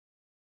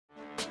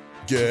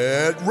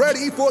Get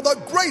ready for the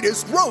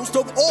greatest roast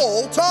of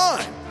all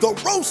time, the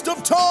Roast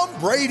of Tom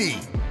Brady,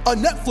 a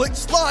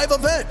Netflix live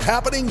event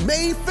happening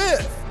May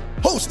 5th.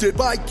 Hosted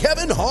by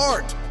Kevin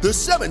Hart, the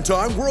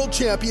 7-time world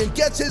champion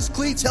gets his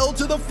cleats held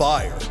to the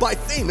fire by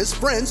famous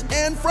friends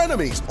and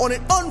frenemies on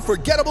an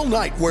unforgettable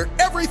night where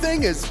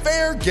everything is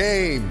fair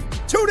game.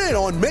 Tune in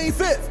on May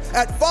 5th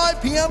at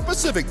 5 p.m.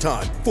 Pacific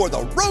time for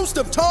the Roast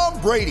of Tom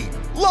Brady,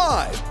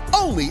 live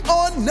only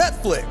on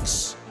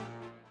Netflix.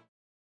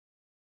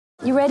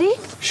 You ready?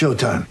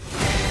 Showtime.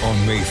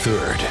 On May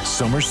 3rd,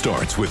 summer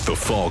starts with The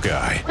Fall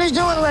Guy. Let's do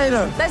it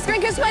later. Let's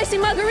drink a spicy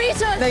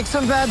margarita. Make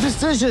some bad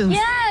decisions.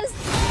 Yes!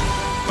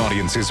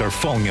 Audiences are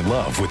falling in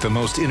love with the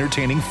most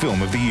entertaining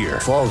film of the year.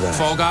 Fall Guy.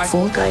 Fall Guy?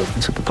 Fall guy.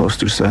 That's what the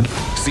poster said.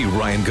 See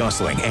Ryan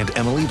Gosling and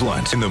Emily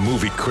Blunt in the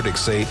movie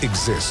critics say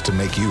exists to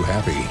make you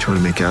happy. Trying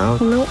to make it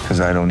out? Nope. Because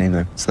I don't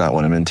either. It's not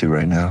what I'm into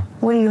right now.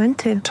 What are you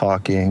into?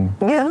 Talking.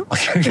 Yeah.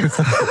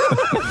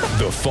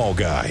 The Fall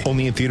Guy.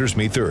 Only in theaters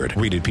May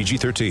 3rd. Rated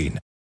PG-13.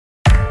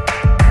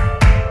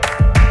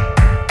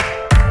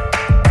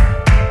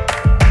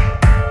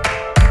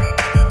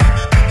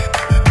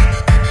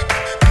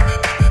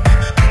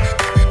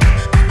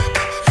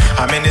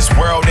 I'm in this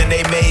world and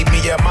they made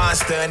me a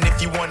monster. And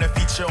if you want to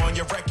feature on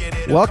your record,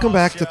 welcome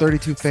back to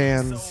 32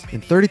 Fans.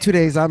 In 32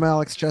 days, I'm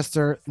Alex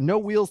Chester. No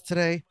Wheels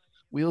today.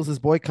 Wheels is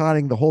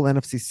boycotting the whole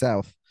NFC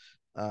South.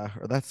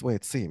 Or that's the way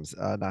it seems.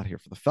 Not here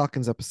for the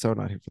Falcons episode,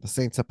 not here for the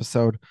Saints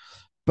episode.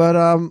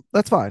 But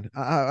that's fine.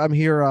 I'm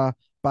here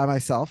by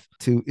myself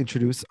to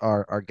introduce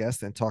our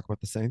guest and talk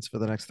about the Saints for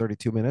the next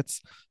 32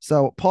 minutes.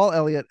 So Paul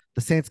Elliott,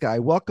 the Saints guy,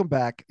 welcome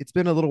back. It's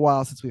been a little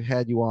while since we've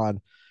had you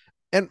on.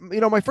 And,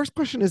 my first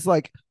question is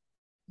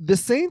the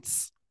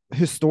Saints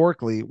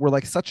historically were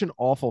such an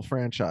awful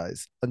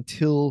franchise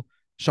until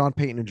Sean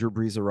Payton and Drew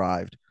Brees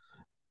arrived.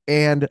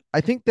 And I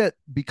think that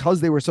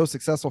because they were so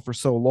successful for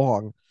so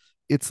long,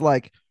 it's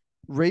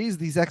raise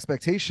these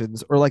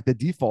expectations, or the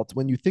default.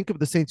 When you think of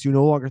the Saints, you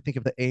no longer think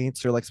of the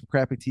Aints or some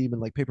crappy team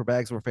and paper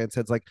bags over fans'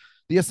 heads.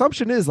 The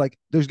assumption is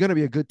there's going to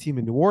be a good team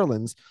in New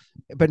Orleans.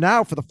 But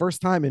now for the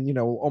first time in,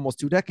 almost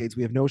 2 decades,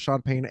 we have no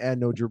Sean Payton and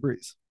no Drew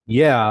Brees.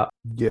 Yeah,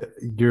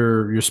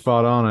 you're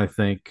spot on. I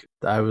think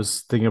I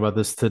was thinking about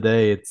this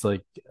today. It's I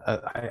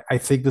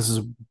think this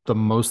is the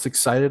most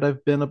excited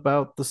I've been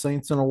about the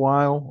Saints in a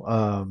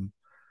while,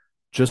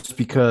 just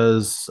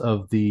because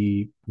of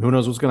the who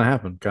knows what's going to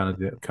happen kind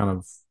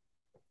of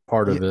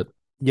part of it.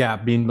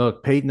 Yeah,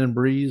 look, Peyton and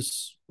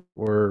Breeze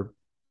were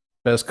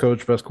best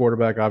coach, best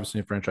quarterback, obviously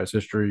in franchise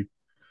history,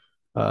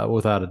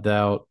 without a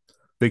doubt.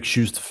 Big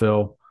shoes to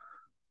fill.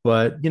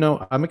 But,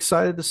 I'm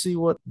excited to see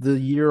what the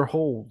year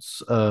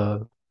holds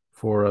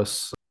for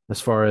us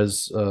as far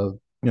as, a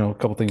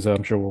couple things that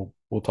I'm sure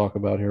we'll talk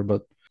about here.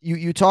 But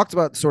you talked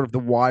about sort of the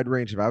wide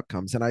range of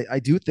outcomes. And I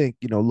do think,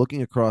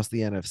 looking across the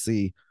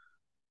NFC,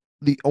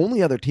 the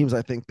only other teams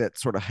I think that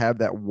sort of have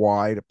that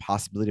wide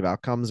possibility of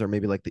outcomes are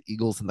maybe the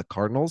Eagles and the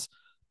Cardinals.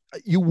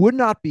 You would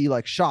not be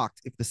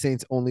shocked if the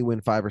Saints only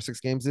win 5 or 6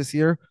 games this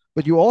year,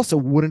 but you also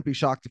wouldn't be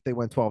shocked if they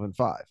went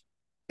 12-5.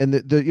 And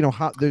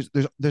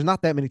there's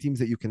not that many teams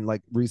that you can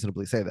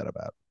reasonably say that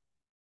about.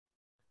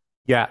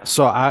 Yeah,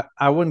 so I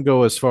wouldn't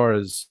go as far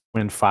as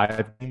win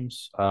 5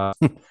 games. I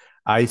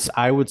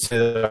would say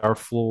that our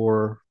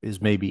floor is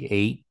maybe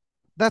 8.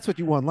 That's what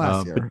you won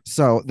last year.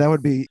 So that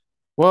would be.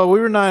 Well, we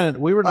were 9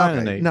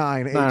 and 8.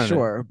 9,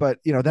 sure, but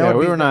we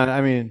were 9. I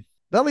mean,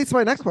 that leads to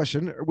my next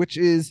question, which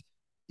is,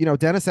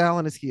 Dennis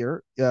Allen is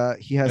here.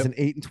 He has an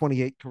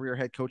 8-28 career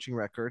head coaching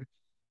record.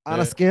 On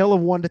a scale of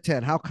 1 to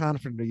 10, how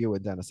confident are you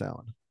with Dennis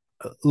Allen?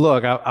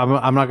 Look,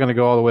 I'm not going to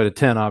go all the way to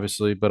 10,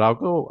 obviously, but I'll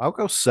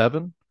go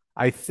 7.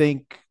 I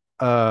think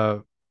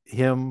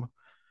him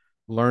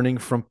learning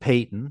from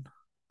Peyton,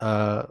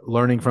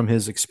 learning from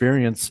his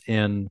experience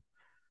in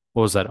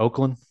what was that,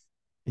 Oakland?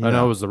 Yeah. I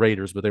know it was the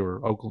Raiders, but they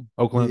were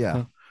Oakland.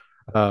 Yeah.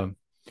 I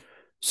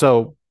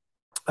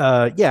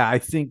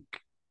think,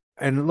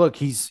 and look,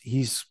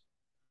 he's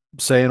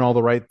saying all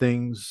the right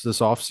things this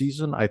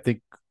offseason. I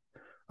think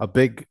a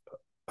big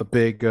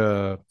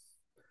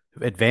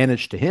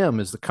advantage to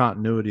him is the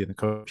continuity of the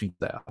coaching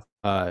staff.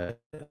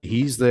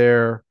 He's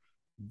there.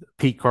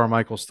 Pete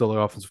Carmichael's still the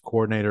offensive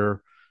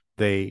coordinator.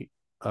 They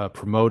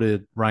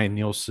promoted Ryan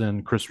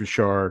Nielsen, Chris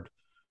Richard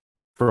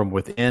from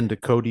within to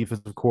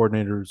co-defensive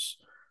coordinators.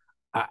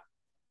 I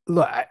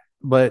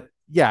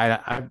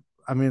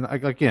mean,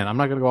 again, I'm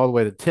not going to go all the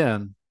way to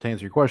 10 to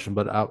answer your question,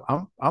 but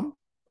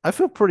I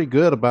feel pretty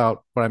good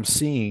about what I'm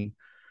seeing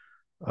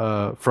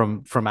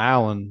from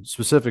Allen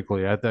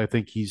specifically. I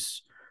think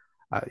he's,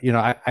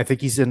 I think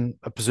he's in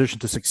a position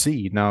to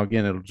succeed. Now,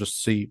 again, we'll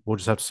just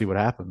have to see what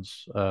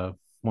happens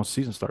once the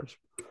season starts.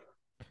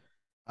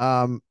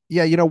 One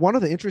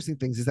of the interesting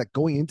things is that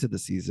going into the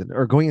season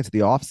or going into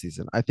the off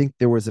season, I think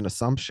there was an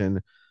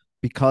assumption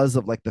because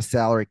of like the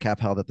salary cap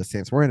hell that the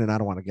Saints were in. And I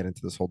don't want to get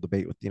into this whole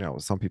debate with,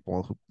 some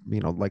people who,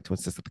 like to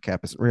insist that the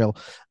cap isn't real,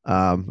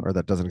 or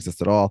that doesn't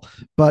exist at all.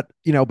 But,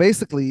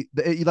 basically,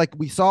 like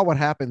we saw what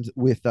happened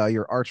with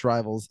your arch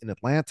rivals in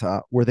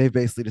Atlanta, where they've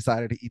basically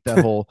decided to eat that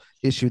whole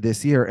issue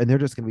this year, and they're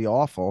just going to be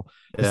awful.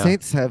 The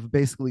Saints have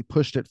basically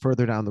pushed it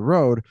further down the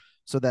road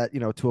so that,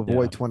 to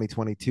avoid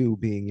 2022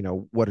 being,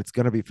 what it's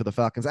going to be for the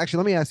Falcons. Actually,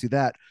 let me ask you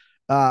that.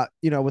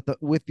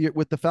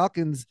 With the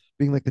Falcons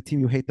being like the team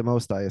you hate the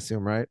most, I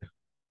assume, right?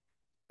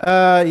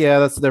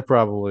 Yeah, they're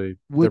probably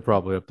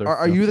up there.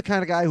 Are you the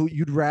kind of guy who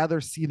you'd rather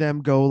see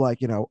them go like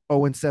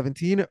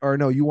 0-17, or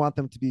no, you want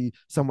them to be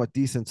somewhat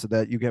decent so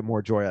that you get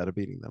more joy out of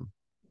beating them?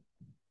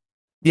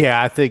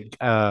 Yeah, I think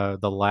the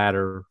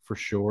latter for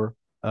sure.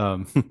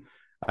 I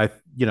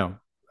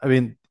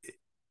mean,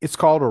 it's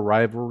called a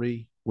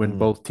rivalry when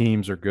both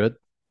teams are good,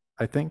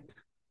 I think.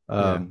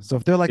 So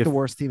if they're like the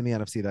worst team in the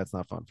NFC, that's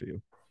not fun for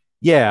you.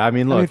 Yeah, I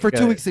mean, look, for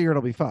 2 weeks a year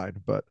it'll be fine,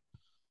 but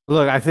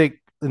look, I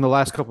think in the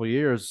last couple of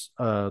years,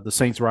 the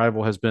Saints'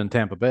 rival has been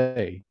Tampa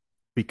Bay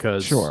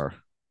because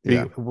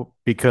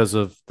because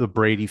of the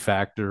Brady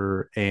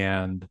factor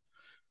and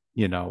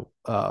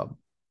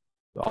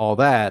all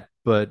that.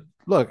 But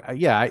look,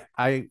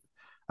 I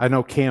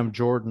know Cam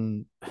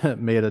Jordan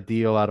made a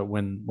deal out of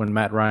when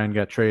Matt Ryan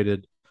got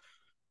traded.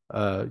 He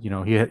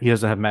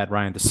doesn't have Matt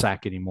Ryan to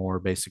sack anymore,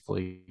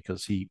 basically,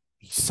 because he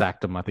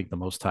sacked him, I think, the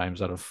most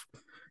times out of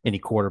any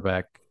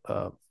quarterback.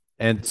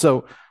 And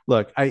so,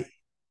 look, to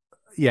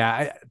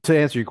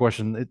answer your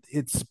question,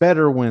 it's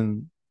better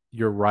when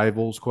your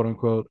rivals, quote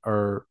unquote,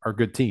 are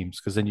good teams,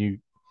 because then you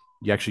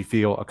actually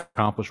feel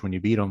accomplished when you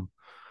beat them.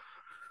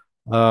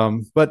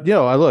 But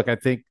I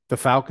think the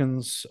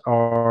Falcons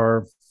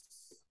are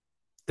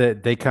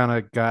that they kind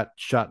of got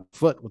shot in the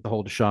foot with the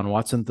whole Deshaun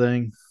Watson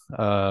thing,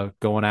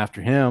 going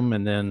after him,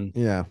 and then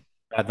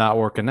that not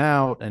working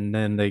out, and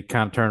then they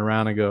kind of turn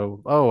around and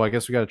go, "Oh, I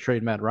guess we got to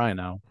trade Matt Ryan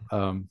now."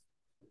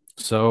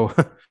 So,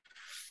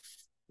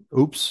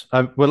 oops.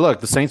 But look,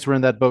 the Saints were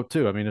in that boat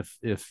too. I mean,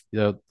 if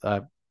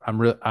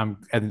I'm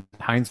in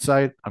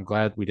hindsight, I'm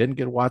glad we didn't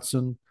get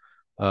Watson,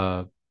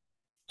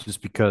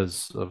 just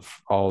because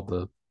of all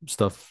the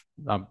stuff.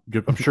 I'm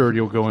sure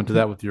you'll go into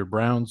that with your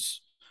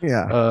Browns,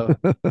 your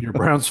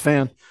Browns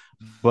fan,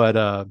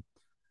 but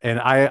and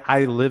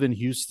I live in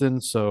Houston,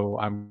 so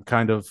I'm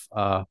kind of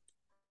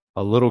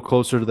a little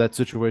closer to that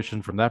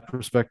situation from that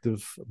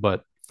perspective.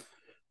 But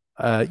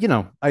I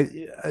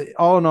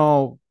all in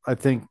all, I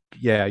think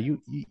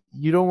you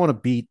don't want to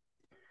beat,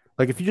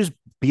 like, if you just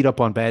beat up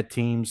on bad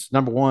teams.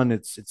 Number one,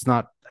 it's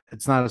not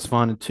as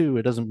fun, and two,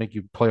 it doesn't make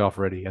you playoff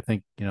ready. I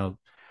think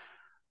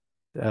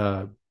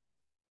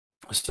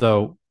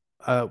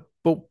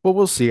but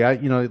we'll see.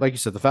 Like you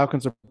said, the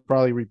Falcons are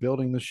probably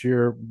rebuilding this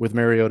year with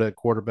Mariota at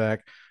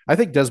quarterback. I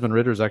think Desmond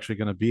Ritter is actually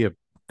going to be a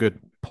good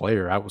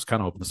player. I was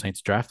kind of hoping the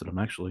Saints drafted him,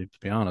 actually, to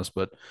be honest.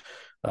 But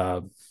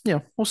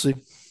we'll see.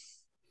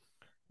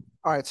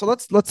 All right, so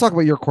let's talk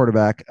about your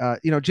quarterback.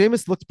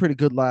 Jameis looked pretty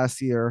good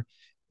last year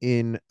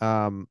in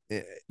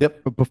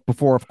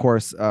before, of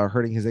course,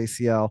 hurting his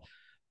ACL.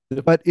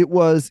 But it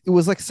was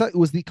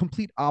the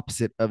complete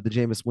opposite of the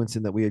Jameis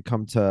Winston that we had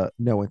come to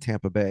know in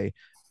Tampa Bay.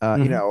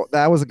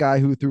 That was a guy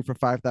who threw for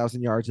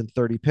 5,000 yards and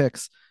 30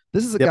 picks.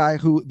 This is a guy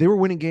who they were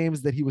winning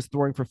games that he was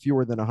throwing for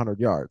fewer than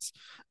 100 yards,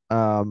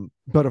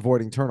 but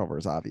avoiding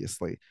turnovers,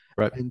 obviously.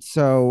 Right. And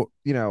so,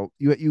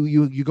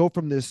 you go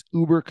from this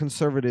uber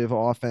conservative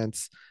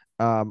offense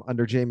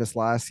under Jameis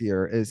last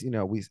year, as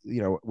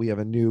we have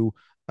a new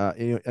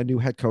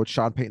head coach.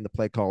 Sean Payton, the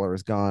play caller,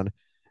 is gone.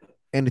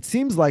 And it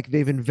seems like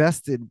they've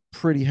invested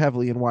pretty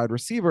heavily in wide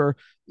receiver.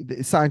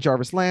 They signed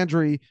Jarvis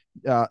Landry.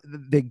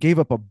 They gave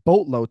up a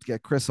boatload to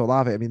get Chris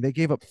Olave. I mean, they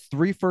gave up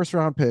 3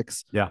 first-round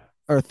picks.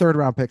 Or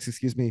third-round picks,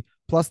 excuse me,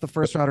 plus the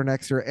first-rounder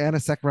next year and a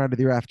second-rounder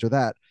the year after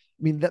that.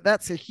 I mean,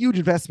 that's a huge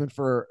investment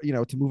for,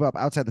 to move up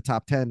outside the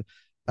top 10.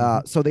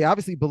 So they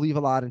obviously believe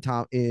a lot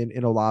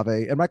in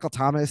Olave. And Michael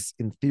Thomas,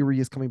 in theory,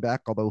 is coming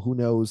back, although who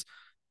knows,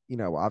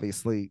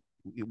 obviously,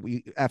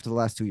 we after the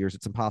last 2 years,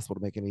 it's impossible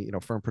to make any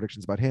firm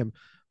predictions about him.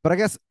 But I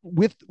guess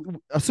with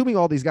assuming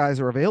all these guys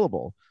are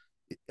available,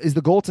 is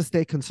the goal to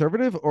stay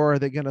conservative, or are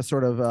they going to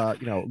sort of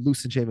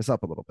loosen Jameis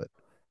up a little bit?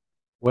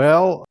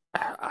 Well,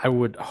 I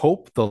would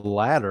hope the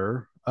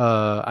latter.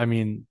 I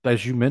mean,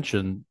 as you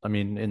mentioned,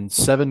 in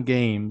 7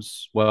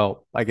 games,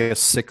 well, I guess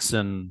 6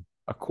 and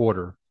a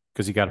quarter,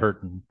 because he got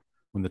hurt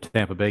in the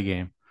Tampa Bay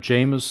game.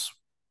 Jameis,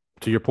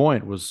 to your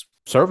point, was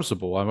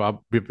serviceable. I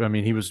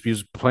mean, he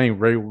was playing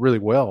really, really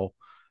well,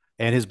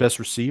 and his best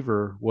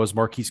receiver was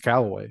Marquise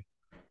Callaway.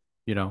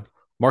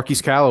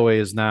 Marquise Callaway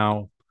is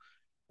now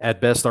at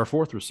best our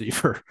 4th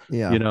receiver.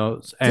 Yeah.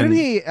 And didn't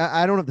he?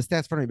 I don't have the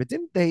stats for me, but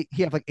didn't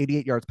he have like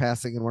 88 yards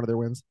passing in one of their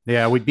wins?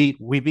 Yeah, we beat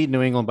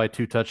New England by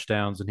 2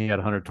 touchdowns, and he had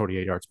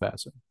 128 yards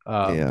passing.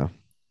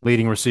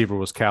 Leading receiver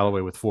was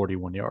Callaway with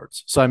 41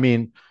 yards. So I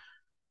mean,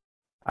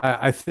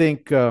 I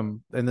think,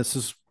 and this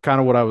is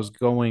kind of what I was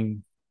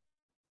going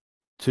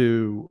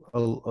to,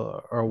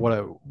 or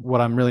what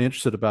I'm really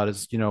interested about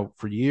is,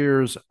 for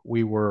years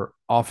we were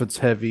offense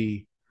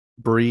heavy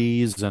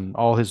Breeze and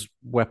all his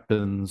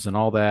weapons and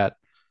all that,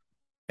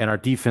 and our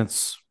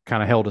defense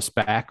kind of held us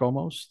back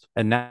almost.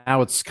 And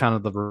now it's kind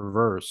of the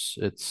reverse.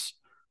 It's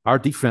our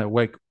defense.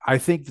 Like, I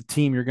think the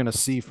team you're going to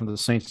see from the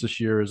Saints this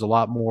year is a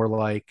lot more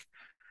like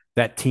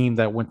that team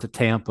that went to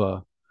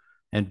Tampa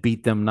and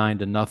beat them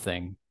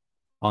 9-0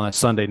 on that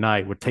Sunday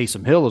night with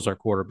Taysom Hill as our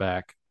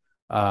quarterback,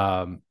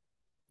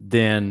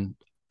 than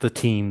the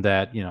team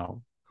that,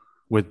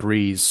 with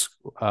Breeze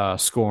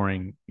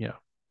scoring,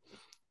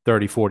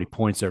 30, 40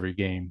 points every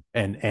game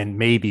and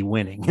maybe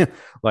winning.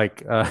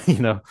 like,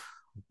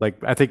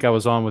 like I think I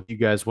was on with you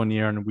guys one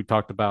year and we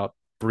talked about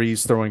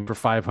Breeze throwing for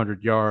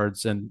 500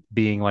 yards and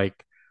being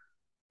like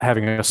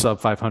having a sub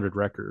 500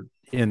 record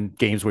in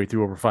games where he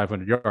threw over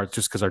 500 yards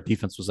just because our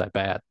defense was that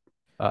bad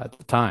at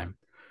the time.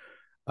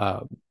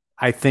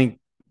 I think.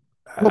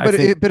 Well, but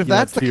if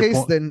that's the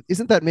case, then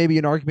isn't that maybe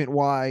an argument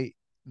why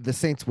the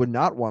Saints would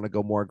not want to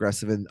go more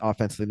aggressive in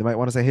offensively? They might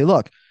want to say, "Hey,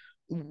 look,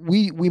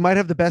 we might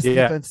have the best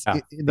defense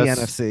in the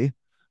NFC.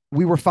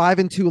 We were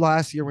 5-2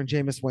 last year when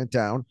Jameis went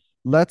down.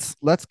 Let's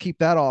keep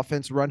that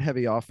offense, run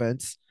heavy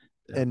offense,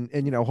 and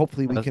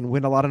hopefully we can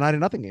win a lot of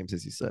 9-0 games,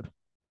 as you said."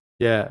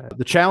 Yeah,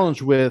 the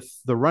challenge with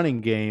the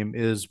running game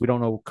is we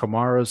don't know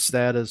Kamara's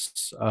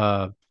status.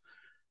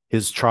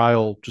 His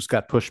trial just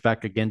got pushed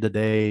back again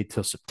today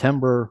till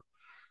September.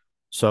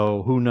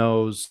 So who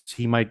knows?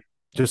 He might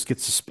just get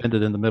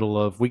suspended in the middle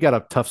of. We got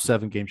a tough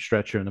 7-game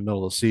stretch here in the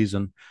middle of the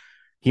season.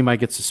 He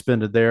might get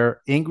suspended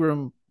there.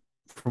 Ingram,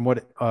 from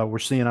what we're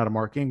seeing out of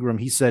Mark Ingram,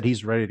 he said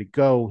he's ready to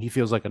go. He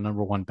feels like a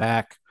number one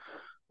back.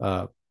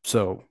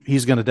 So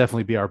he's going to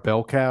definitely be our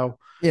bell cow.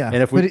 Yeah,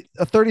 and if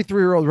a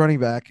 33-year-old running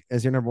back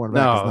as your number one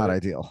back is not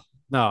ideal.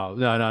 No.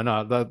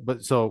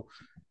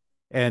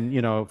 And,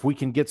 if we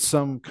can get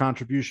some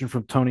contribution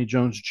from Tony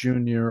Jones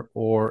Jr.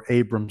 or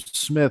Abram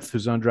Smith,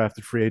 who's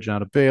undrafted free agent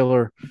out of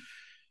Baylor,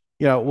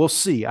 we'll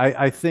see.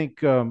 I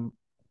think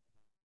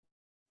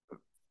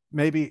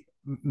maybe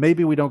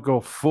we don't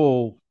go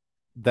full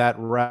that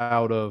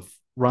route of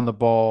run the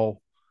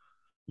ball,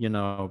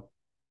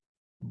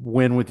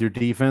 win with your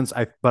defense.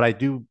 But I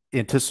do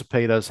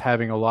anticipate us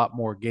having a lot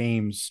more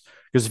games,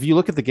 because if you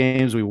look at the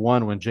games we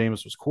won when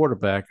Jameis was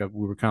quarterback,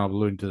 we were kind of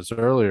alluding to this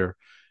earlier.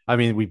 I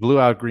mean, we blew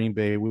out Green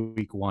Bay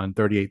week 1,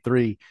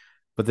 38-3,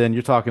 but then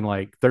you're talking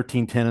like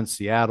 13-10 in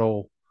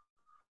Seattle,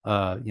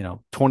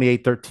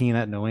 28-13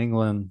 at New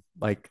England.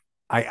 Like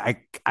I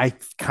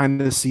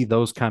kind of see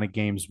those kind of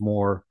games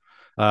more.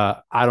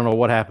 I don't know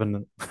what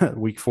happened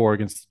week 4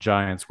 against the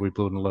Giants. We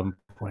blew an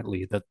 11-point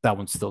lead. That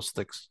one still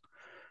sticks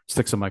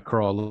in my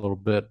craw a little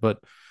bit, but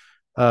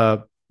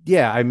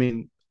yeah, I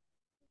mean,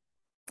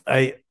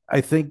 I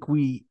think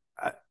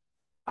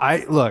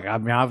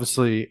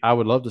obviously I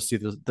would love to see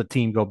the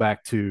team go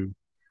back to,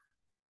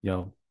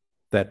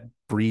 that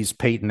Breeze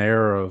Peyton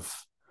era of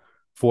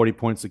 40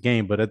 points a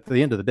game. But at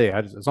the end of the day,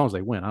 as long as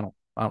they win, I don't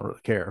really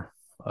care.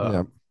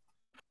 Yeah.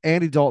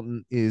 Andy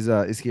Dalton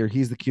is here.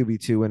 He's the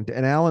QB2,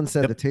 and Alan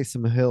said that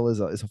Taysom Hill is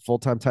a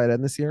full-time tight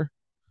end this year.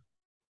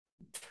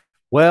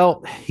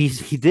 Well,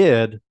 he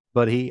did,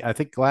 but I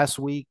think last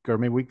week or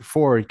maybe week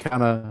before, he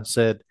kind of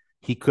said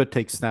he could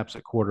take snaps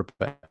at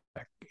quarterback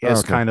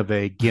as kind of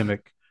a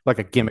gimmick. Like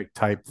a gimmick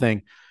type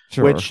thing,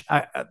 sure. Which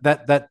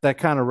that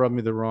kind of rubbed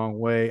me the wrong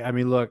way. I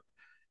mean, look,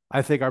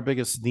 I think our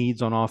biggest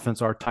needs on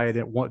offense are tight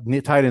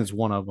end. Tight end's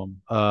one of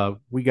them.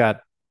 We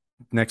got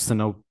next to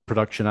no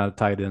production out of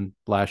tight end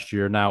last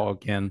year. Now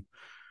again,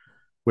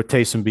 with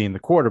Taysom being the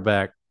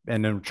quarterback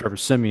and then Trevor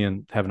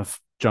Siemian having to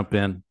jump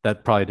in,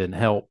 that probably didn't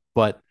help.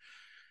 But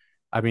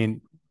I mean,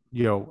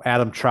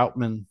 Adam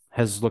Troutman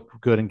has looked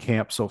good in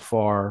camp so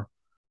far.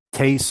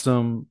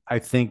 Taysom, I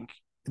think.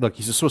 Look,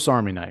 he's a Swiss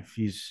Army knife.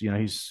 He's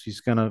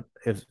gonna.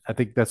 I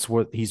think that's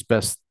what his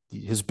best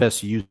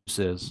use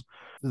is.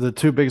 The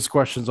two biggest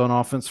questions on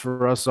offense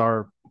for us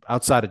are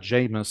outside of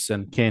Jameis,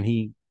 and can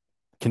he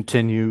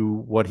continue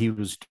what he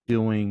was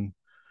doing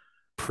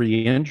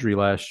pre-injury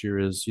last year?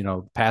 Is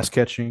pass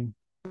catching,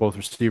 both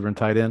receiver and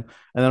tight end,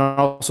 and then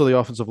also the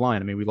offensive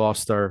line. I mean, we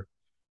lost our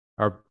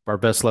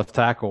best left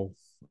tackle,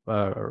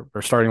 our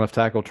starting left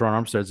tackle,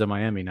 Teron Armstead's in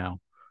Miami now.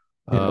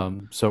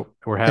 So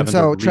we're having. And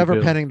so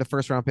Trevor Penning, the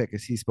first-round pick,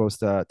 is he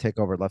supposed to take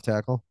over left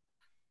tackle?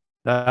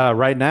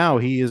 Right now,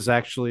 he is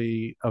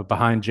actually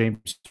behind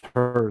James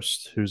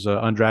Hurst, who's an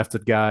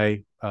undrafted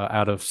guy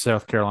out of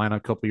South Carolina a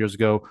couple of years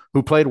ago,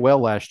 who played well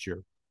last year.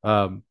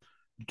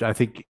 I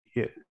think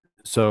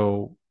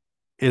so.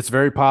 It's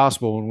very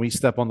possible when we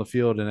step on the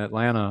field in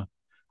Atlanta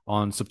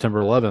on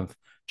September 11th,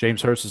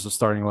 James Hurst is the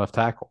starting left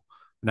tackle.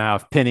 Now,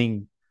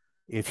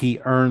 if he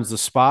earns the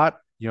spot,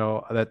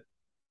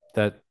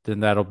 then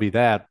that'll be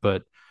that.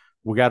 But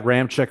we got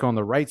Ramczyk on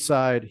the right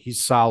side.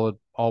 He's solid,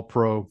 all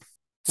pro.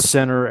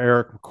 Center,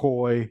 Eric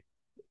McCoy,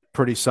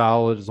 pretty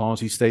solid as long as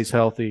he stays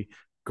healthy.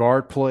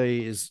 Guard play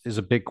is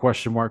a big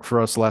question mark for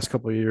us the last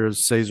couple of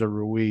years. Cesar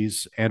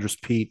Ruiz, Andres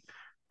Pete,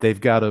 they've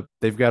got to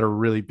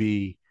really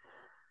be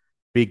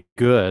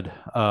good.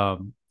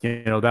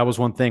 That was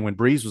one thing when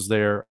Breeze was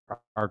there,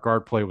 our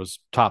guard play was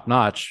top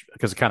notch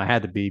because it kind of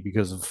had to be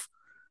because of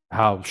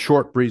how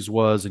short Breeze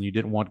was, and you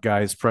didn't want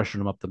guys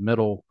pressuring him up the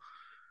middle.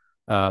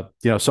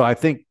 So I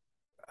think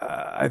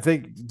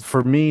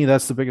for me,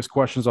 that's the biggest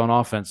questions on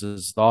offense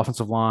is the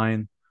offensive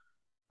line,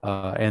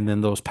 and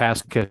then those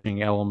pass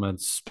catching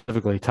elements,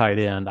 specifically tight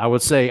end. I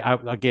would say,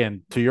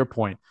 again, to your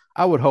point,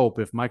 I would hope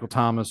if Michael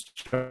Thomas,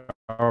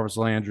 Jarvis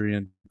Landry,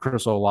 and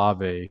Chris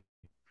Olave,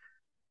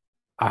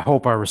 I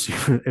hope our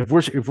receiver,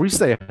 if we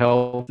stay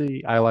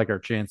healthy, I like our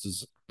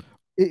chances.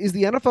 Is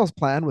the NFL's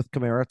plan with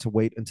Kamara to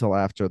wait until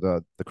after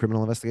the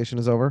criminal investigation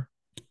is over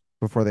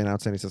before they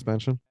announce any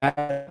suspension?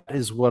 That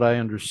is what I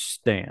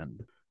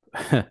understand.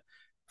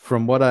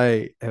 From what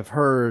I have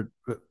heard,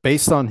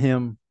 based on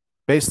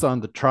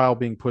the trial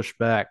being pushed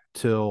back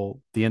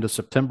till the end of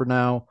September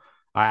now,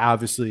 I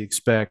obviously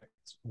expect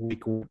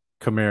week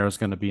Kamara is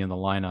going to be in the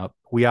lineup.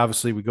 We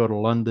go to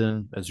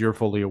London, as you're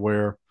fully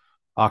aware,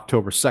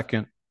 October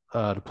 2nd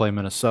to play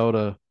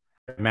Minnesota.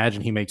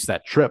 Imagine he makes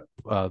that trip,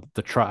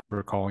 the trial,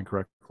 recalling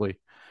correctly.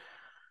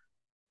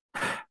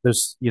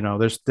 There's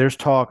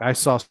talk. I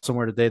saw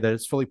somewhere today that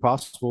it's fully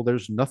possible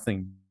there's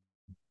nothing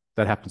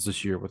that happens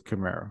this year with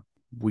Kamara.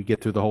 We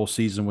get through the whole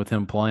season with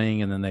him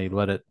playing, and then they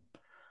let it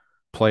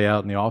play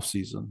out in the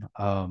offseason.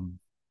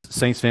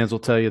 Saints fans will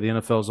tell you the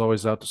NFL is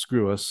always out to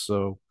screw us.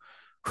 So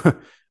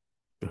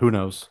who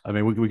knows? I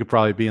mean, we could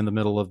probably be in the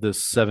middle of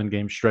this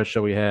 7-game stretch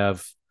that we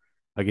have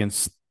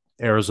against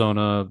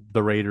Arizona,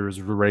 the Raiders,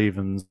 the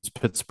Ravens,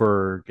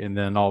 Pittsburgh, and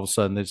then all of a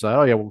sudden they say,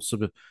 "Oh yeah, we'll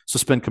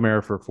suspend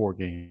Kamara for 4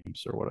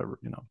 games or whatever,"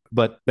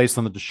 But based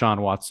on the Deshaun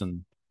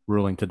Watson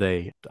ruling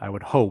today, I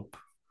would hope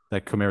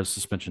that Kamara's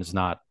suspension is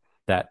not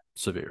that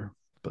severe,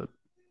 but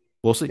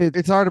we'll see.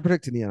 It's hard to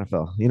predict in the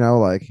NFL.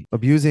 Like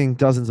abusing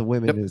dozens of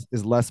women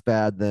is less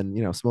bad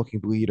than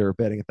smoking weed or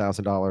betting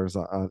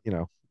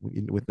 $1,000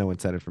 with no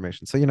inside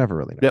information. So you never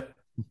really know. Yep.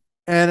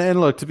 And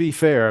look, to be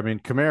fair, I mean,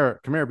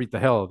 Kamara beat the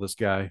hell out of this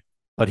guy.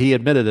 But he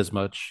admitted as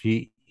much.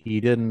 He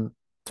didn't,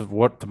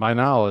 to my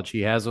knowledge,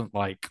 he hasn't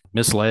like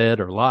misled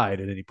or lied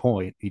at any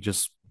point. He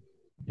just,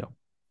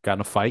 got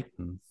in a fight,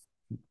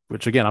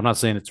 which again, I'm not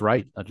saying it's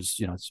right. I just,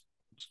 it's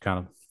kind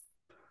of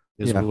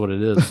is what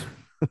it is.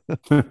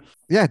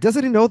 Yeah,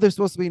 doesn't he know there's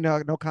supposed to be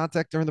no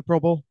contact during the Pro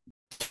Bowl?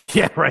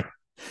 Yeah, right.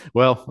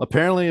 Well,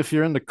 apparently, if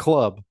you're in the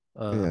club,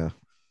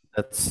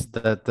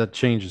 that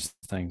changes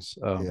things.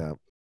 Yeah.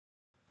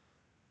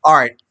 All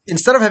right.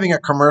 Instead of having a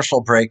commercial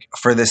break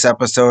for this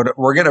episode,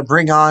 we're going to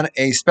bring on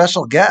a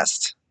special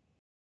guest.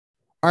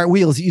 All right,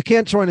 Wheels, you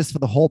can't join us for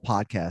the whole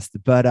podcast,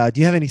 but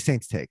do you have any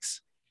Saints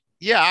takes?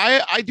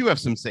 Yeah, I do have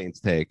some Saints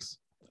takes.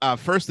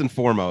 First and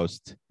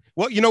foremost,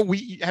 well,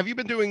 have you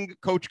been doing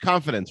coach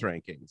confidence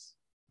rankings?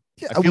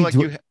 Yeah, I feel like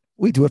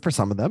we do it for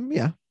some of them.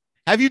 Yeah.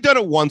 Have you done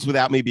it once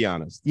without me? Be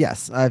honest.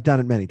 Yes, I've done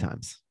it many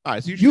times. All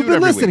right, so you've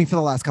been listening for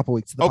the last couple of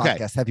weeks to the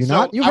podcast, have you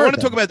not? I want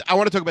to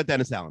talk about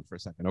Dennis Allen for a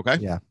second, okay?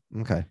 Yeah.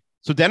 Okay.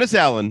 So Dennis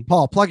Allen,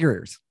 Paul, plug your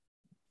ears.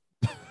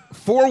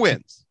 4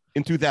 wins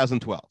in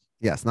 2012.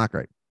 Yes, not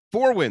great.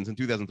 4 wins in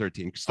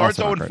 2013. Starts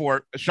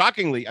 0-4.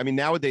 Shockingly, I mean,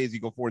 nowadays you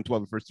go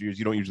 4-12 the first 2 years,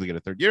 you don't usually get a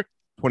third year.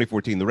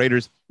 2014, the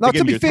Raiders. Now,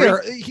 to be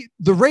fair,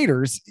 the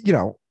Raiders,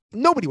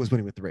 nobody was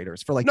winning with the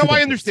Raiders for like. No,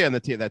 I understand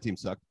that team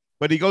sucked,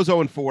 but he goes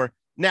 0-4.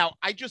 Now,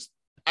 I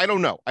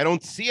don't know. I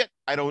don't see it.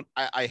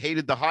 I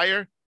hated the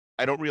hire.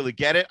 I don't really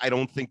get it. I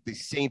don't think the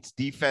Saints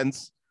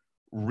defense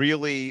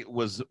really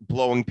was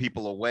blowing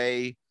people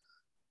away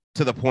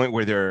to the point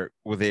where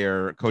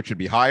their coach should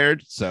be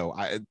hired. So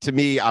to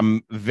me,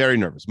 I'm very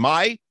nervous.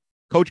 My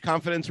coach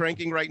confidence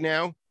ranking right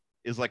now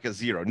is like a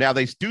 0. Now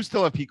they do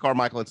still have Pete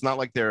Carmichael. It's not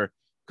like they're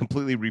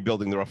completely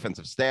rebuilding their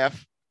offensive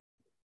staff.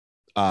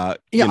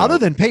 Other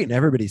than Peyton,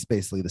 everybody's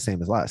basically the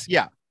same as last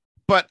year. Yeah.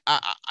 But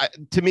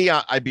to me,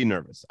 I'd be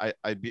nervous.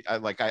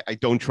 I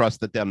don't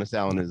trust that Dennis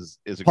Allen is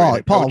a great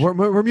head coach. Paul,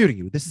 we're muting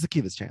you. This is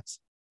Akiva's chance.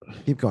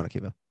 Keep going,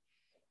 Akiva.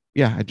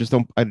 Yeah, I just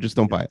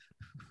don't buy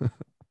it.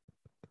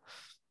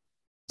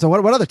 So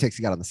what other takes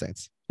you got on the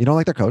Saints? You don't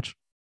like their coach?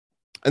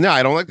 No,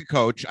 I don't like the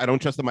coach. I don't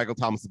trust the Michael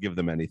Thomas to give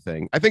them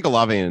anything. I think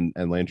Olave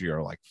and Landry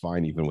are like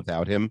fine even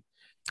without him.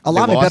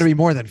 Olave better be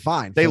more than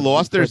fine. They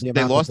lost their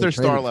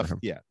star left.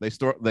 Yeah,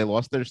 they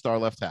lost their star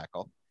left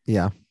tackle.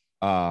 Yeah.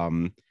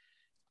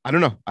 I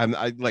don't know.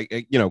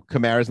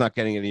 Kamara's not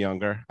getting any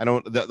younger.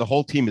 The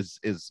whole team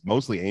is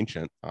mostly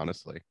ancient,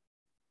 honestly.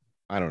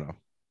 I don't know.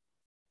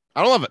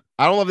 I don't love it.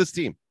 I don't love this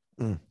team.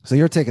 So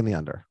you're taking the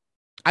under.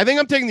 I think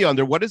I'm taking the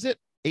under. What is it?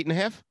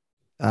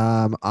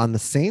 8.5? On the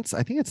Saints,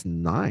 I think it's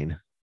 9.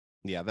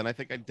 Yeah, then I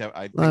think I'd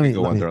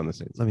go under on the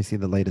Saints. Let me see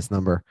the latest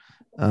number.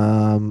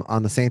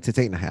 On the Saints, it's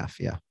 8.5.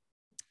 Yeah.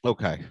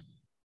 Okay.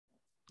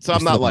 So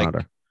I'm not like,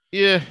 under.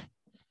 Yeah.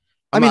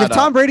 If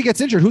Tom Brady gets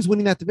injured, who's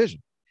winning that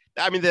division?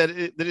 I mean, that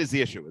is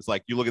the issue. It's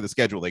like you look at the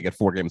schedule, they get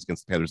 4 games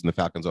against the Panthers and the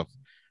Falcons off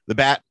the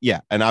bat.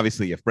 Yeah. And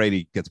obviously, if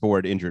Brady gets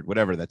bored, injured,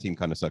 whatever, that team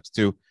kind of sucks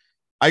too.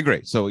 I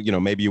agree. So,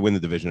 maybe you win the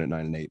division at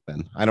 9-8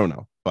 then. I don't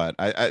know. But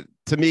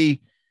to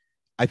me,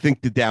 I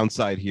think the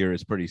downside here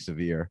is pretty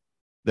severe.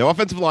 The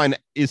offensive line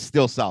is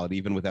still solid,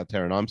 even without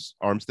Terron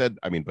Armstead.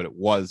 I mean, but it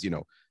was,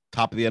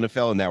 top of the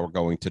NFL, and now we're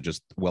going to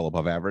just well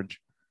above average.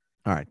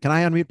 All right. Can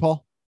I unmute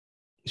Paul?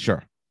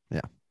 Sure.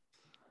 Yeah.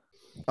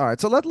 All right.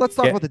 So let's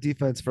talk about the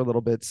defense for a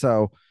little bit.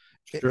 So,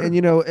 Sure.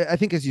 and I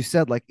think as you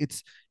said, like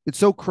it's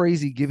so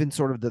crazy given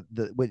sort of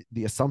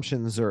the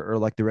assumptions or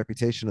like the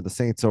reputation of the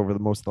Saints over the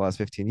most of the last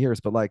 15 years.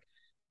 But like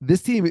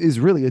this team is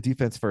really a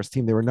defense first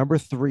team. They were number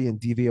 3 in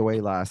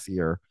DVOA last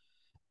year.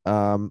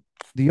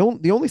 The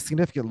only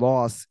significant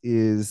loss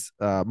is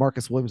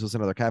Marcus Williams was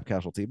another cap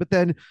casualty, but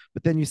then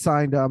you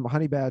signed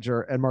Honey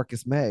Badger and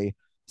Marcus May,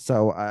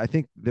 so I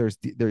think there's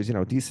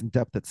decent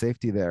depth at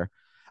safety there.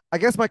 I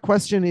guess my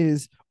question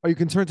is, are you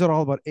concerned at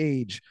all about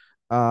age?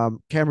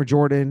 Cameron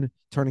Jordan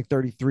turning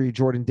 33,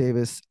 Jordan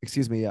Davis,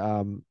 excuse me,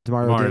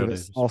 Demario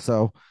Davis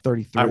also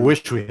 33. I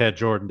wish we had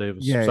Jordan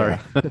Davis. Yeah, Sorry.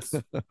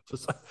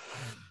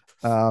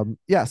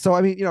 Yeah. So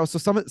I mean,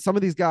 so some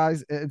of these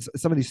guys and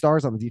some of these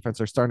stars on the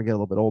defense are starting to get a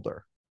little bit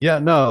older. Yeah,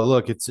 no,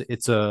 look,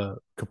 it's a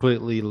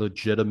completely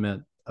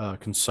legitimate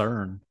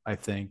concern. I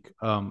think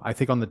on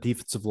the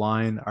defensive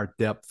line, our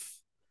depth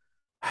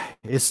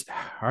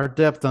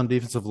on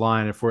defensive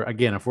line. If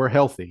we're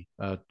healthy,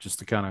 just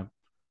to kind of,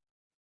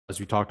 as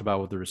we talked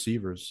about with the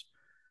receivers,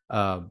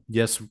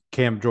 yes,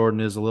 Cam Jordan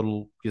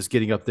is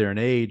getting up there in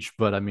age,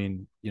 but I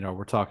mean,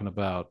 we're talking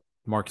about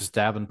Marcus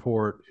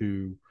Davenport,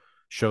 who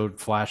showed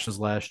flashes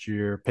last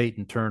year,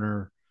 Peyton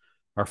Turner,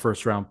 our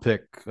first round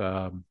pick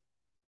 2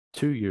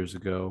 years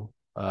ago.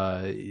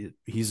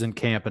 He's in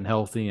camp and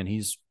healthy, and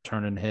he's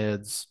turning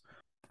heads.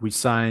 We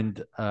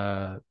signed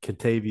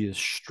Kentavious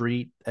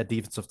Street at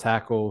defensive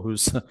tackle,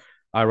 who's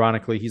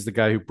ironically, he's the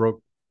guy who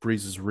broke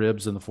Breeze's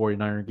ribs in the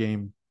 49er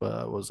game.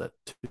 Was that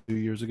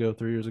 3 years ago?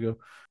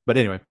 But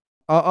anyway,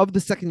 of the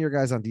second-year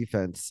guys on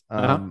defense,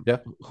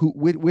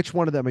 which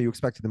one of them are you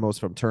expecting the most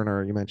from?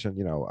 Turner, you mentioned,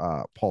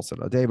 Paulson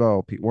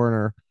Adebo, Pete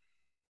Werner.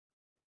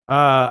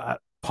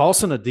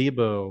 Paulson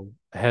Adebo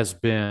has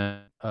been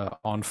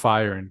on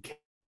fire in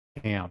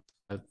camp.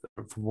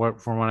 From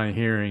what I'm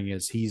hearing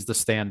is he's the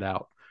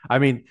standout. I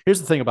mean,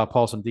 here's the thing about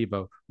Paulson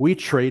Adebo. We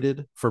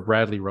traded for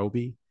Bradley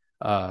Roby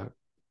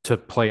to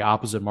play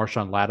opposite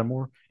Marshawn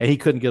Lattimore, and he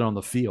couldn't get on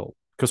the field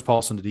because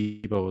Paulson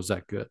Adebo was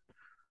that good.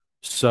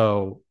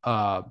 So,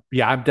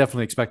 yeah, I'm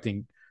definitely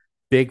expecting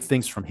big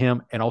things from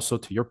him. And also,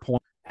 to your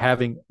point,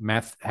 having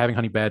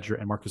Honey Badger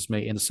and Marcus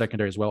May in the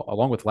secondary as well,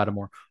 along with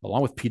Lattimore,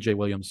 along with PJ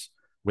Williams,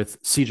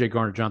 with CJ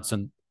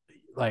Garner-Johnson,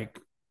 like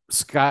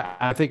Scott,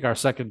 I think our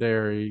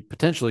secondary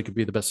potentially could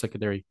be the best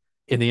secondary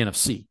in the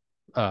NFC.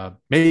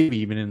 Maybe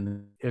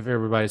even if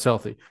everybody's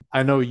healthy.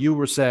 I know you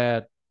were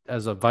sad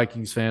as a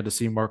Vikings fan to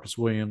see Marcus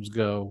Williams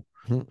go.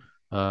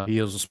 He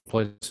has a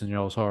place in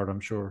y'all's heart,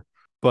 I'm sure.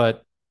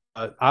 But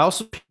I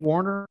also, Pete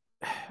Werner,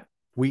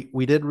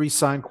 we did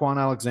re-sign Quan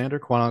Alexander.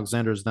 Quan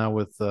Alexander is now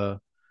with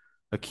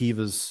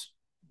Akiva's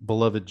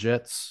beloved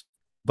Jets.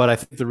 But I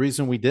think the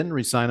reason we didn't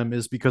re-sign him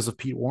is because of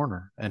Pete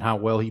Werner and how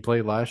well he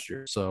played last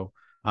year. So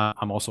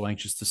I'm also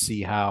anxious to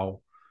see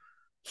how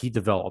he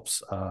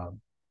develops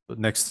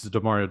next to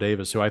Demario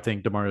Davis, who I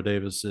think Demario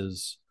Davis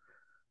is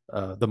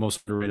the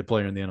most underrated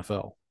player in the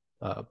NFL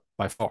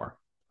by far.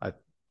 I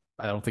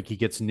don't think he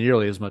gets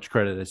nearly as much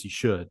credit as he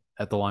should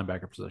at the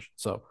linebacker position.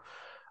 So,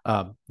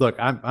 look,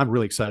 I'm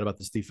really excited about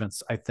this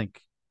defense. I think,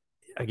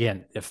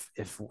 again, if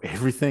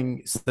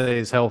everything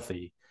stays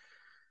healthy,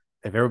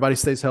 if everybody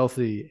stays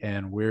healthy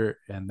and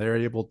they're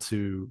able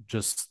to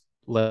just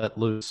let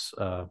loose,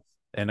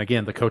 and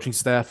again, the coaching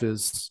staff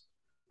is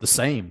the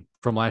same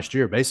from last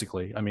year,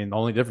 basically. I mean, the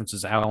only difference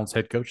is Allen's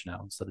head coach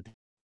now instead of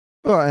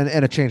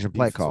and a change in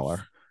play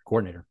caller,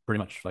 coordinator, pretty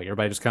much. Like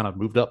everybody just kind of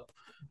moved up.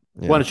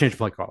 Yeah. Want to change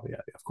play call?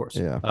 Yeah, of course.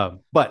 Yeah.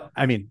 But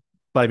I mean,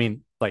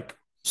 like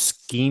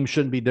scheme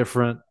shouldn't be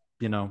different.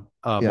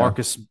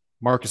 Marcus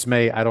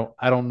May. I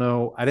don't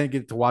know. I didn't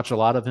get to watch a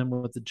lot of him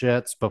with the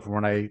Jets, but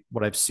from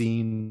what I've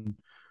seen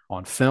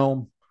on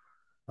film,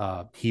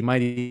 he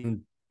might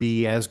even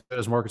be as good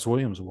as Marcus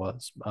Williams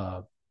was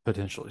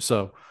potentially.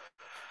 So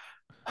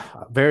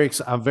I'm very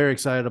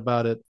excited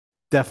about it.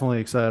 Definitely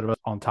excited about it.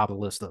 On top of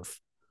the list of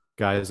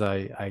guys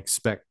I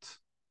expect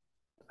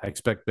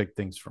big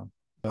things from.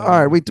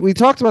 All right, we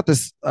talked about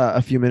this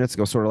a few minutes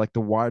ago, sort of like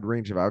the wide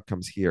range of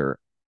outcomes here.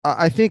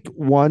 I think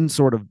one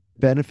sort of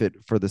benefit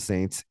for the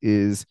Saints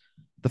is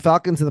the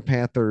Falcons and the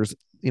Panthers,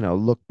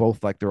 look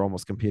both like they're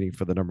almost competing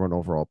for the number 1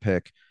 overall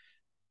pick.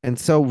 And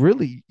so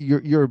really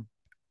you're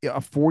a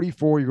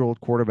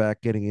 44-year-old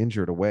quarterback getting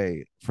injured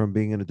away from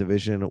being in a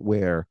division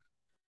where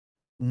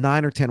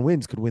 9 or 10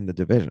 wins could win the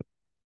division.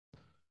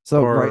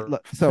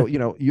 So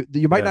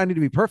you might not need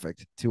to be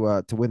perfect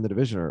to win the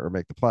division or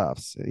make the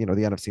playoffs. The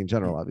NFC in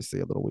general,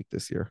 obviously a little weak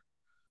this year.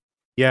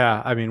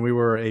 Yeah, I mean, we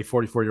were a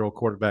 44-year-old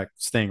quarterback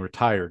staying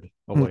retired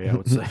away, I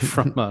would say,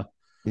 from but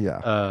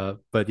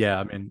yeah,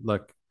 I mean,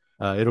 look,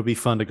 it'll be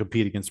fun to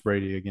compete against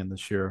Brady again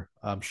this year,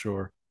 I'm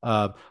sure.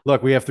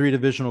 Look, we have 3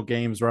 divisional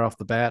games right off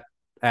the bat: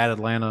 at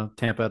Atlanta,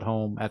 Tampa at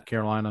home, at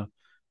Carolina,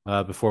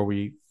 before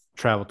we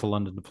travel to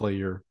London to play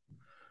your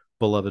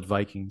beloved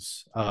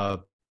Vikings.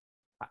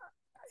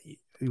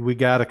 We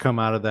got to come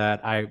out of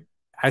that.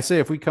 I say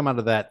if we come out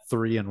of that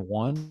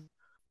 3-1,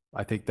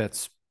 I think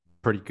that's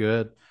pretty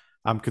good.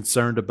 I'm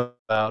concerned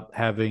about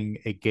having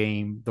a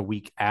game the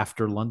week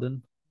after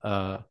London.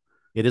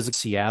 It is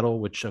Seattle,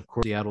 which of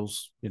course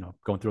Seattle's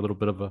going through a little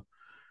bit of a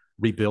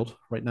rebuild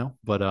right now,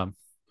 but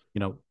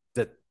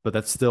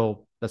that's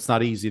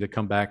not easy to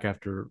come back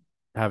after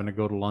having to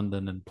go to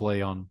London and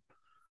play on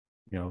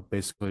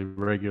basically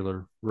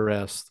regular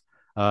rest.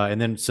 And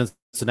then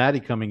Cincinnati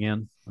coming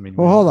in. I mean,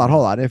 well, hold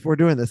on. If we're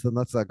doing this, then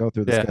let's go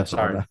through the schedule.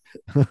 Sorry.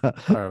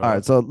 All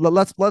right, so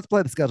let's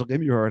play the schedule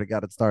game. You already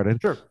got it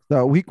started. Sure.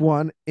 So week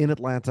 1 in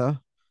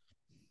Atlanta,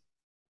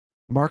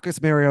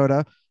 Marcus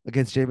Mariota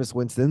against Jameis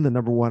Winston, the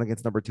number 1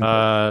 against number 2.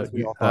 I'm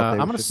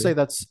going to say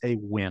that's a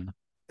win.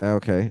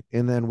 Okay,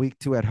 and then week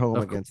 2 at home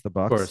against the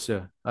Bucks. Of course,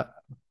 yeah.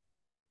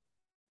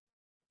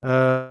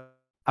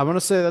 I'm going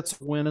to say that's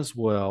a win as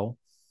well.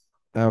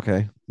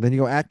 Okay, then you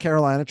go at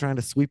Carolina, trying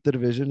to sweep the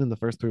division in the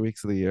first 3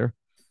 weeks of the year.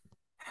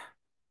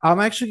 I'm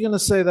actually going to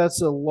say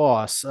that's a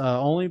loss,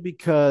 only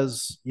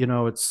because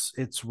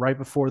it's right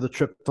before the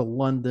trip to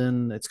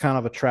London. It's kind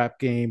of a trap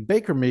game.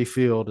 Baker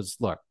Mayfield is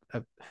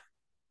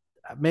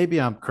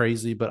maybe I'm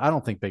crazy, but I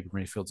don't think Baker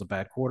Mayfield's a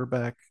bad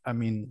quarterback. I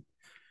mean,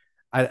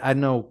 I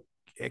know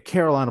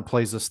Carolina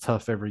plays us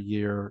tough every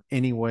year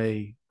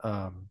anyway.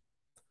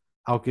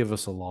 I'll give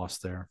us a loss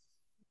there.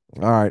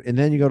 All right, and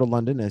then you go to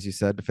London, as you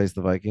said, to face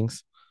the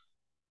Vikings.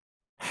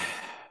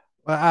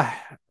 I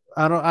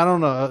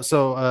don't know.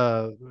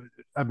 So,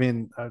 I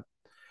mean,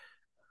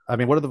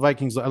 what are the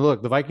Vikings?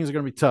 Look, the Vikings are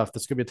going to be tough.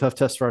 This is going to be a tough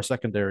test for our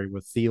secondary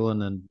with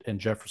Thielen and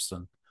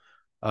Jefferson.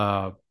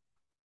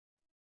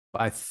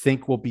 I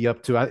think we'll be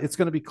up to. It's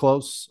going to be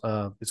close.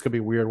 It's going to be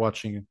weird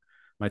watching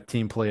my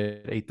team play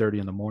at 8:30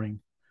 in the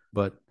morning,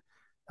 but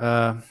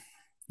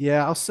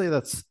yeah, I'll say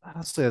that's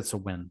a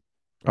win.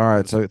 All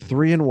right, so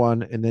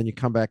 3-1, and then you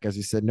come back, as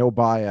you said, no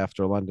bye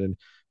after London,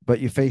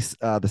 but you face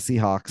the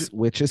Seahawks,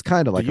 which is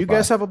kind of like. Do you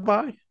guys have a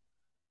bye?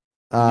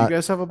 Do you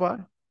guys have a bye?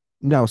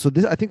 No. So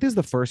I think this is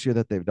the first year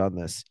that they've done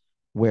this,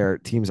 where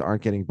teams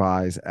aren't getting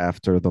buys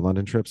after the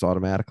London trips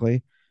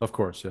automatically. Of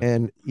course,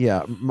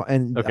 yeah.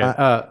 And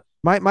okay.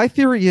 My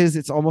theory is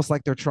it's almost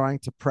like they're trying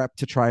to prep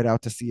to try it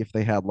out to see if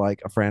they had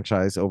like a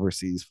franchise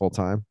overseas full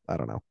time. I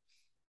don't know.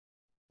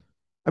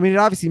 I mean, it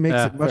obviously makes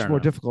it much more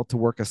difficult to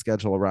work a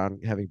schedule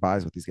around having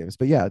buys with these games.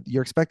 But yeah,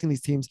 you're expecting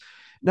these teams.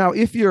 Now,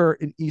 if you're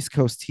an East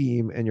Coast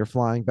team and you're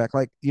flying back,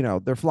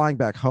 they're flying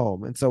back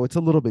home. And so it's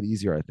a little bit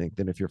easier, I think,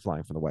 than if you're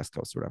flying from the West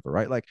Coast or whatever,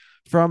 right? Like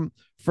from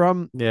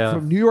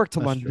New York to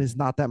London is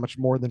not that much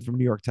more than from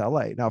New York to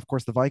LA. Now, of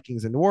course, the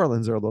Vikings in New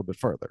Orleans are a little bit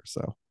further.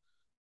 So.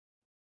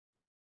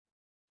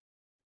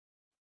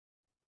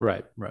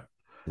 Right.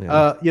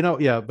 Yeah.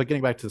 But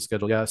getting back to the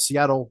schedule, yeah,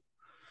 Seattle,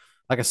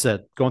 like I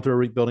said, going through a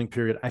rebuilding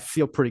period. I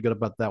feel pretty good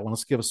about that one.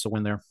 Let's give us a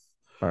win there.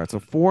 All right, so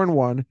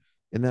 4-1,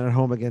 and then at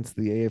home against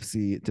the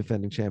AFC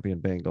defending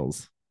champion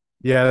Bengals.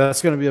 Yeah,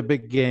 that's going to be a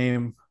big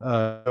game.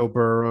 Joe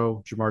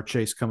Burrow, Jamar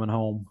Chase coming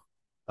home.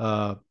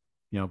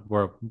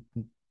 We're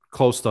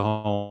close to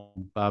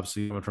home,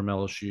 obviously coming from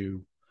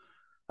LSU.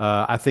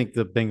 I think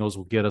the Bengals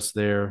will get us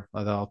there.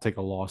 I'll take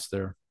a loss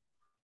there.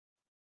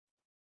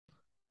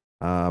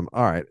 All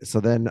right,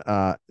 so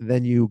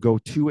then you go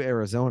to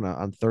Arizona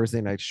on Thursday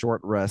night,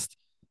 short rest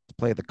to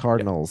play the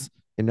Cardinals,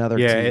 another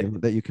team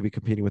that you could be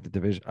competing with the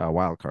division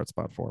wild card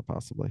spot for,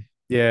 possibly.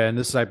 Yeah, and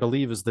this I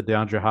believe is the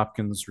DeAndre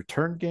Hopkins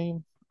return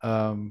game.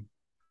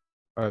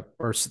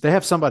 Or they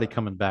have somebody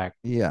coming back.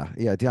 Yeah.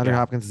 DeAndre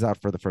Hopkins is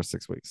out for the first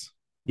 6 weeks.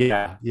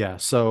 Yeah.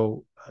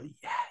 So,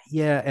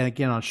 and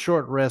again on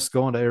short rest,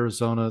 going to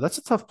Arizona, that's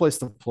a tough place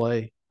to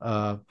play.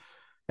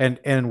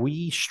 And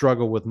we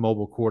struggle with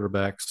mobile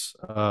quarterbacks.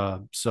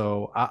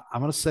 So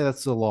I'm going to say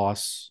that's a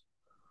loss.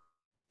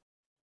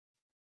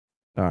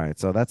 All right.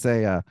 So that's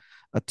a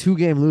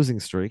 2-game losing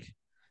streak.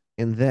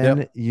 And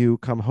then you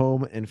come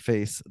home and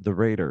face the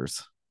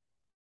Raiders.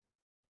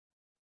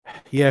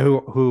 Yeah.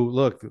 Who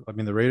look, I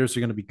mean, the Raiders are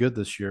going to be good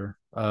this year.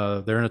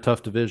 They're in a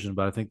tough division,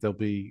 but I think they'll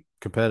be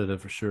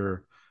competitive for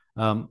sure.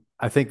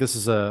 I think this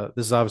is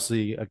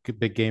obviously a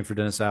big game for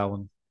Dennis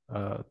Allen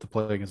to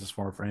play against his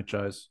former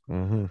franchise.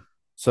 Mm-hmm.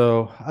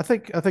 So I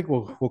think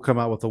we'll come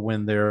out with a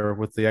win there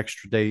with the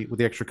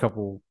extra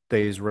couple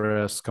days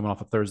rest coming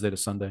off of Thursday to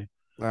Sunday.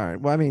 All right.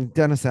 Well, I mean,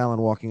 Dennis Allen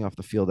walking off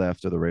the field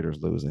after the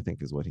Raiders lose, I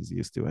think, is what he's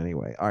used to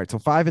anyway. All right. So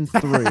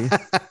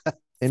 5-3,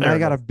 and now I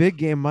got a big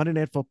game Monday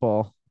Night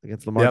Football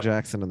against Lamar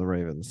Jackson and the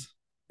Ravens.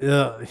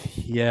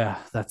 Yeah.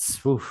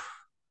 That's. Oof.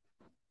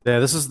 Yeah.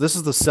 This is the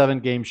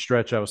 7-game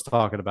stretch I was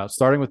talking about,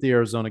 starting with the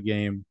Arizona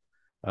game.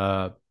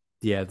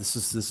 This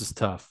is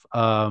tough.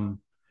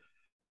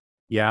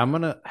 Yeah, I'm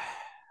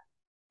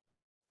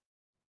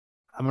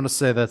gonna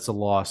say that's a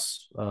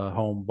loss.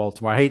 Home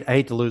Baltimore. I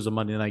hate to lose a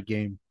Monday night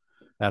game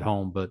at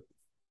home, but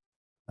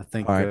I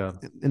think. All right.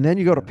 And then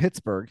you go to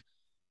Pittsburgh,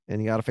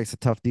 and you got to face a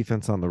tough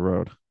defense on the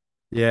road.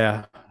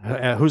 Yeah,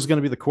 who's going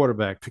to be the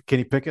quarterback?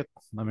 Kenny Pickett.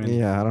 I mean,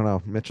 yeah, I don't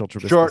know. Mitchell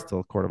Trubisky is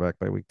still quarterback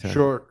by week 10.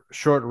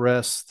 Short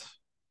rest.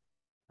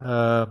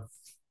 Yeah,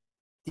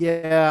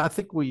 I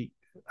think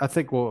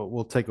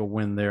we'll take a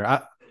win there.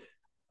 I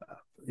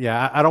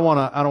don't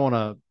want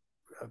to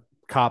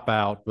cop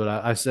out, but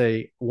I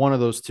say one of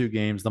those two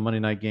games, the Monday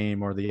night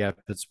game or the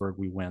at Pittsburgh,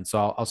 we win.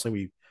 So I'll say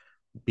we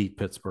beat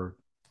Pittsburgh.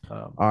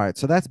 All right,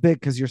 so that's big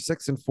because you're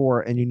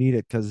 6-4 and you need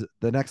it because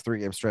the next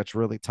 3-game stretch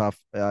really tough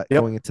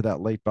going into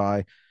that late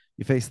bye.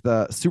 You face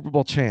the Super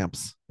Bowl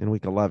champs in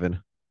Week 11.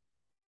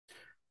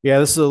 Yeah,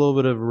 this is a little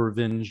bit of a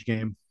revenge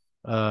game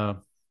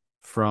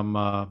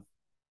from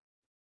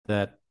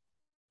that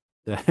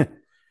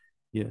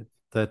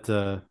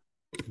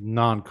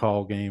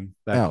non-call game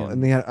back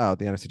in the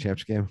NFC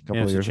Championship game a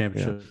couple of years ago.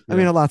 Yeah. I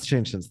mean, a lot's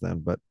changed since then,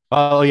 but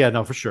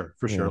for sure,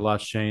 a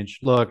lot's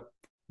changed. Look,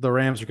 the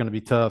Rams are going to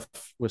be tough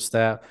with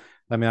Staff.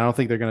 I mean, I don't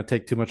think they're going to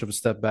take too much of a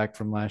step back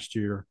from last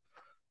year.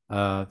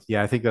 I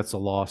think that's a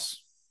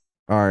loss.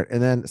 All right,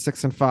 and then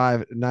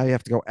 6-5. Now you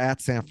have to go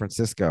at San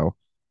Francisco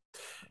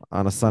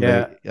on a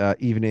Sunday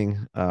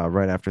evening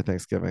right after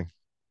Thanksgiving.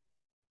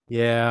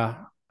 Yeah.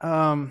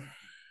 I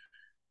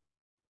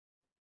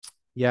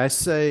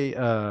say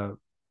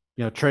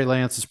Trey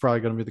Lance is probably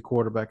going to be the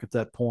quarterback at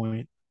that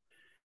point.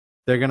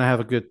 They're going to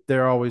have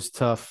they're always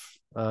tough.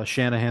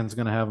 Shanahan's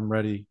going to have them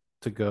ready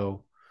to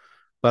go.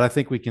 But I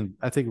think we can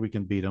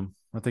beat them.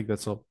 I think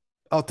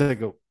I'll take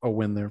a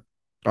win there.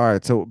 All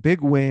right, so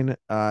big win,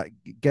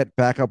 get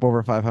back up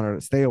over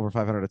 500, stay over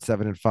 500 at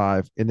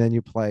 7-5, and then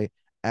you play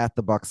at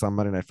the Bucs on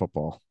Monday Night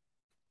Football.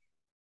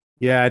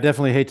 Yeah, I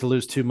definitely hate to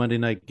lose 2 Monday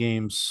night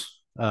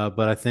games,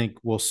 but I think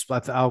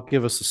I'll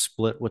give us a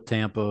split with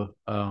Tampa.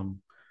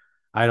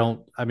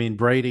 Brady's.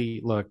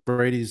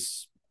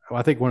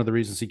 I think one of the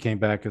reasons he came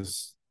back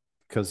is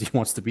because he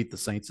wants to beat the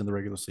Saints in the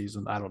regular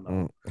season. I don't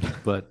know,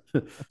 but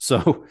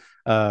so.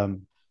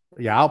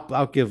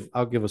 I'll give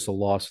us a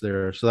loss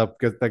there. So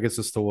that gets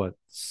us to what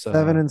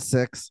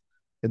 7-6,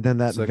 and then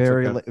that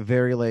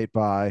very late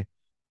bye,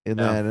 and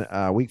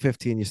then Week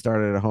 15 you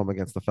started at home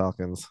against the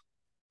Falcons.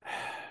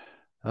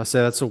 I'll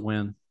say that's a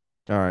win.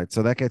 All right,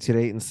 so that gets you to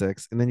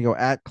 8-6, and then you go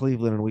at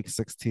Cleveland in Week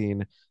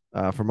 16.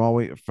 From all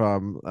we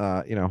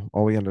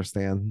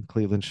understand,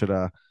 Cleveland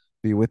should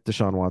be with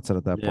Deshaun Watson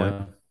at that point.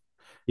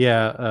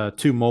 Yeah,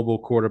 2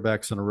 mobile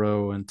quarterbacks in a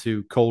row and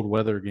 2 cold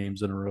weather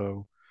games in a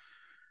row.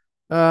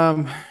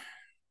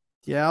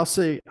 I'll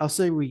say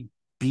we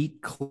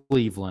beat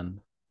Cleveland.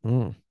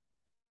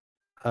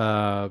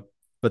 But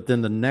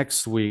then the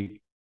next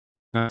week,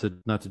 not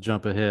to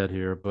jump ahead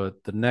here,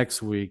 but the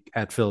next week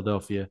at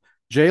Philadelphia,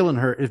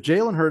 if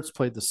Jalen Hurts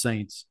played the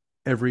Saints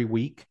every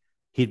week,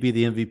 he'd be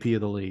the MVP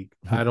of the league.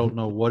 I don't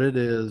know what it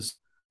is.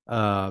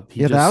 That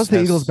was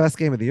the Eagles' best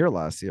game of the year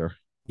last year.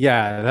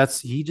 Yeah,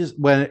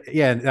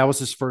 that was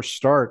his first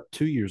start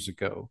 2 years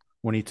ago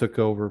when he took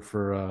over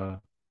for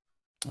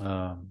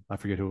I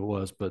forget who it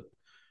was, but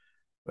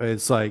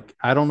it's like,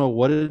 I don't know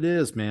what it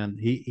is, man.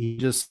 He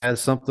just has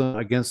something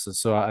against us.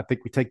 So I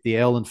think we take the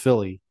L in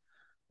Philly.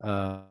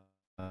 So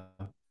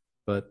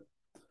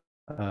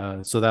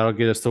that'll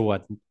get us to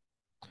what?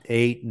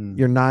 8 and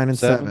you're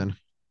 9-7.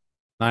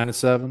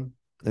 9-7.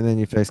 And then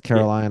you face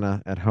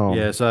Carolina at home.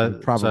 Yeah, so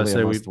probably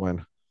a must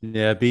win.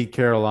 Yeah, beat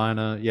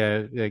Carolina.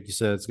 Yeah, like you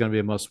said, it's going to be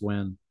a must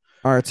win.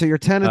 All right, so you're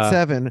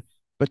 10-7.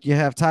 But you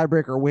have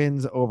tiebreaker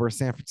wins over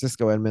San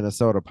Francisco and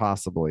Minnesota,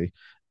 possibly.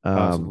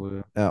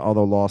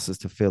 Although losses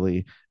to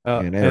Philly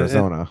and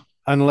Arizona.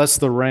 Unless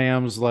the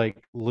Rams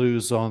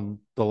lose on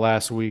the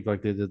last week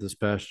like they did this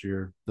past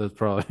year, that's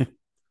probably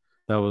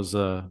that was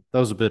a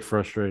bit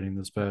frustrating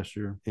this past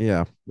year.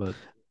 Yeah, but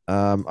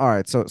all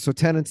right. So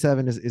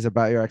 10-7 is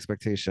about your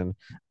expectation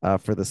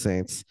for the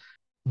Saints.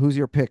 Who's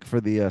your pick for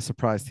the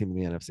surprise team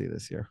in the NFC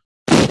this year?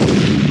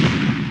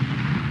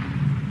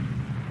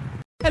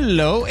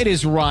 Hello, it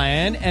is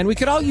Ryan, and we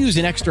could all use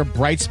an extra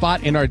bright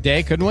spot in our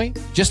day, couldn't we?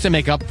 Just to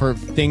make up for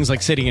things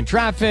like sitting in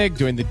traffic,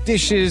 doing the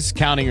dishes,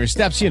 counting your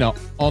steps,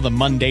 all the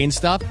mundane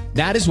stuff.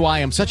 That is why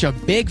I'm such a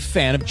big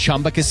fan of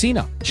Chumba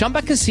Casino.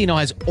 Chumba Casino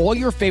has all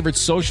your favorite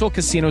social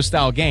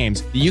casino-style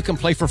games that you can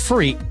play for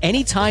free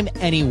anytime,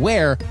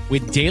 anywhere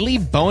with daily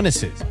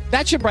bonuses.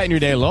 That should brighten your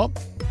day a little.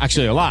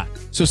 Actually, a lot.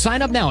 So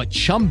sign up now at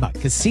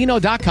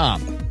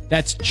ChumbaCasino.com.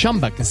 That's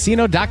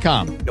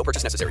ChumbaCasino.com. No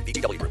purchase necessary.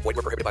 VGW Group. Void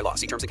where prohibited by law.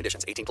 See terms and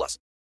conditions. 18+.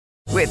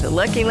 With the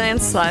Lucky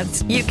Land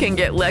Slots, you can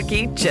get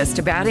lucky just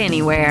about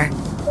anywhere.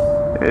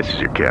 This is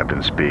your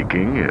captain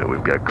speaking.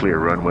 We've got clear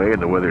runway and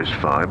the weather's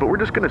fine, but we're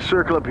just going to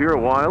circle up here a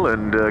while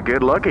and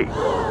get lucky.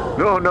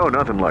 No,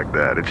 nothing like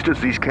that. It's just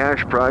these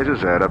cash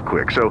prizes add up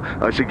quick. So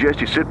I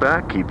suggest you sit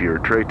back, keep your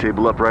tray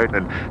table upright,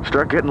 and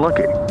start getting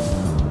lucky.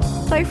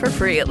 Play for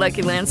free at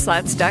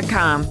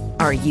LuckyLandSlots.com.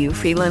 Are you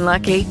feeling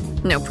lucky?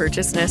 No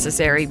purchase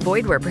necessary.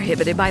 Void where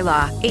prohibited by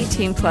law.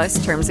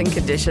 18+ terms and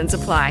conditions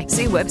apply.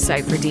 See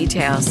website for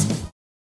details.